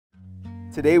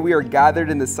Today we are gathered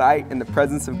in the sight and the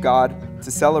presence of God to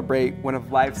celebrate one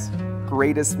of life's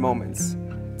greatest moments,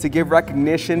 to give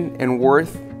recognition and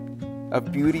worth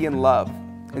of beauty and love,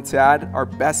 and to add our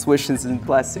best wishes and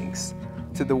blessings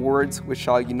to the words which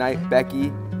shall unite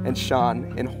Becky and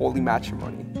Shawn in holy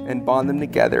matrimony and bond them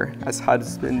together as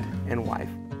husband and wife.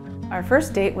 Our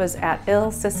first date was at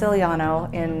Il Siciliano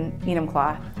in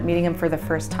Enumclaw. Meeting him for the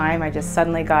first time, I just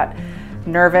suddenly got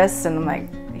nervous and I'm like,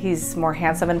 he's more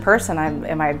handsome in person.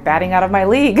 Am I batting out of my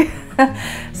league?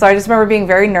 So I just remember being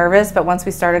very nervous, but once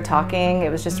we started talking,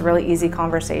 it was just a really easy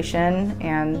conversation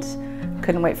and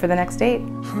couldn't wait for the next date.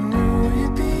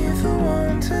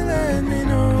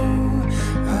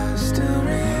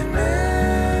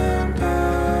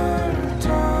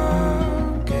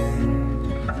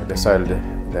 I decided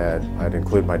that I'd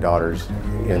include my daughters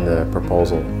in the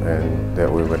proposal and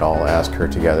that we would all ask her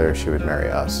together if she would marry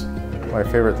us. My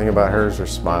favorite thing about her is her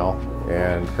smile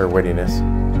and her wittiness.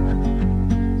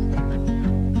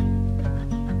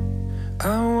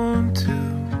 I want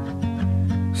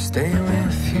to stay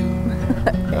with you.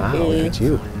 Wow, look at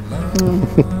you.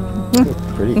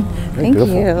 Pretty. Thank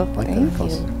beautiful. you. I like Thank that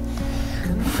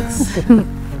you.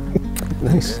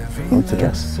 Nice. I like the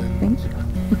dress. Thank you.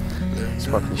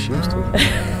 Sparkly shoes too.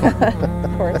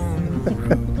 Of course.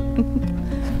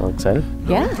 All excited?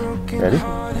 Yeah. Ready?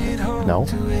 No?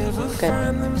 Good.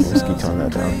 Whiskey tone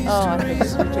that down. Oh, I think you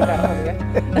should do that over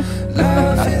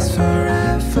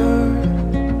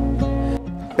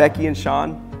here. Becky and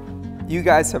Shawn, you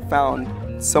guys have found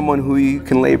someone who you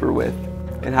can labor with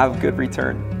and have good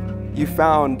return. You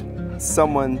found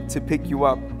someone to pick you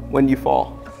up when you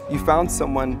fall. You found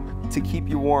someone to keep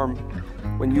you warm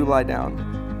when you lie down,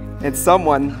 and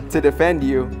someone to defend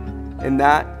you, and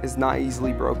that is not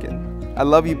easily broken. I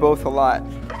love you both a lot,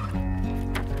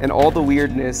 and all the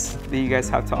weirdness that you guys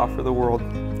have to offer the world.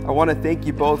 I want to thank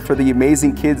you both for the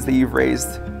amazing kids that you've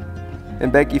raised,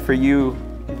 and Becky, for you've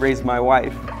raised my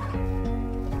wife.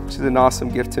 She's an awesome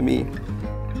gift to me.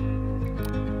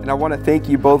 And I want to thank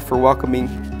you both for welcoming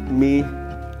me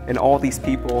and all these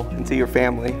people into your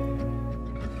family.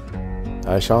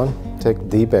 I, Shawn, take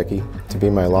thee, Becky, to be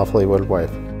my lawfully wedded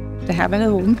wife. To have it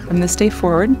home from this day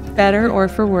forward, better or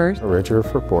for worse, For richer or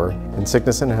for poor, in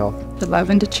sickness and health, to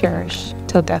love and to cherish,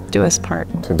 till death do us part.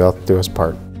 till death do us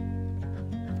part.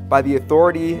 By the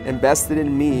authority invested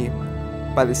in me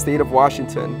by the state of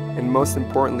Washington, and most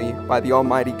importantly, by the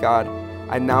Almighty God,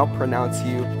 I now pronounce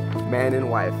you man and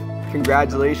wife.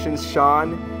 Congratulations,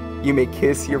 Shawn. You may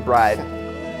kiss your bride.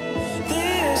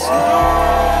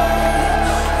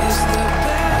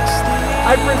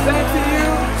 I present to you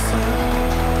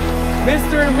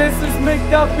Mr. and Mrs.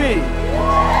 McDuffie.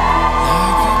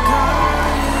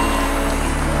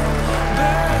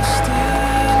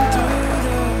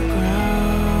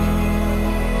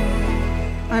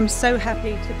 I'm so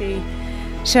happy to be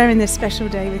sharing this special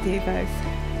day with you both.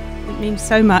 It means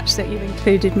so much that you've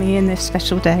included me in this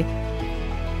special day.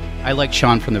 I liked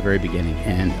Shawn from the very beginning,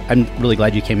 and I'm really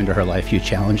glad you came into her life. You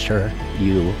challenged her,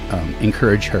 you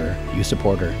encourage her, you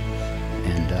support her,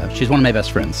 and she's one of my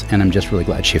best friends, and I'm just really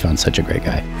glad she found such a great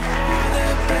guy.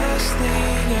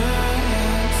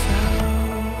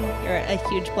 You're a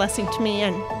huge blessing to me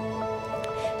and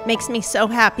makes me so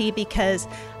happy because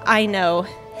I know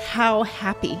how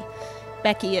happy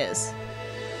Becky is.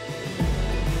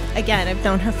 Again, I've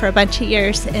known her for a bunch of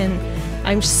years and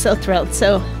I'm just so thrilled.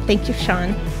 So thank you,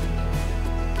 Shawn,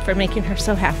 for making her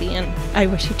so happy, and I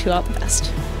wish you two all the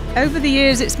best. Over the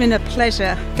years, it's been a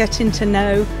pleasure getting to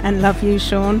know and love you,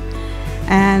 Shawn,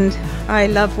 and I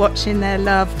love watching their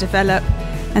love develop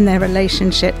and their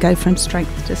relationship go from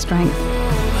strength to strength.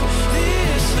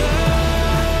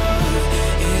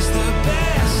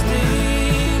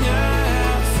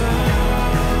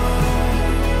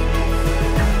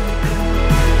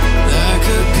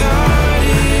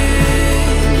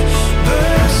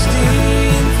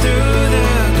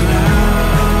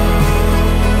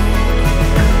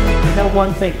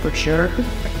 One thing for sure,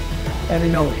 and I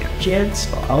know your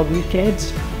kids, all of you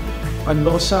kids, on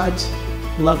both sides,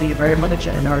 love you very much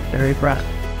and are very proud.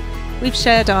 We've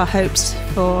shared our hopes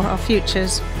for our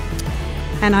futures,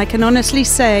 and I can honestly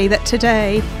say that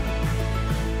today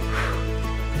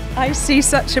I see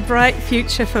such a bright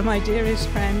future for my dearest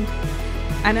friend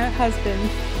and her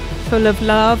husband, full of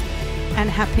love and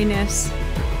happiness.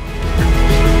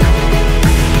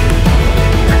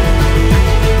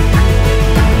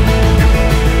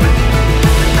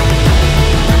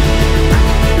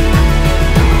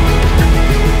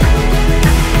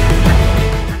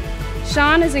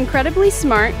 Shawn is incredibly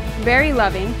smart, very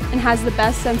loving, and has the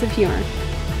best sense of humor.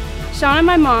 Shawn and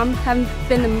my mom have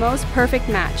been the most perfect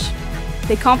match.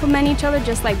 They complement each other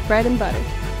just like bread and butter.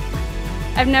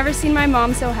 I've never seen my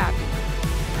mom so happy.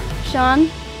 Shawn,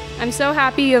 I'm so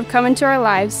happy you have come into our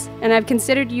lives, and I've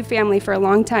considered you family for a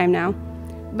long time now.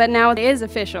 But now it is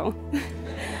official.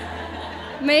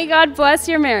 May God bless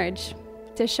your marriage.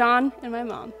 To Shawn and my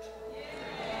mom.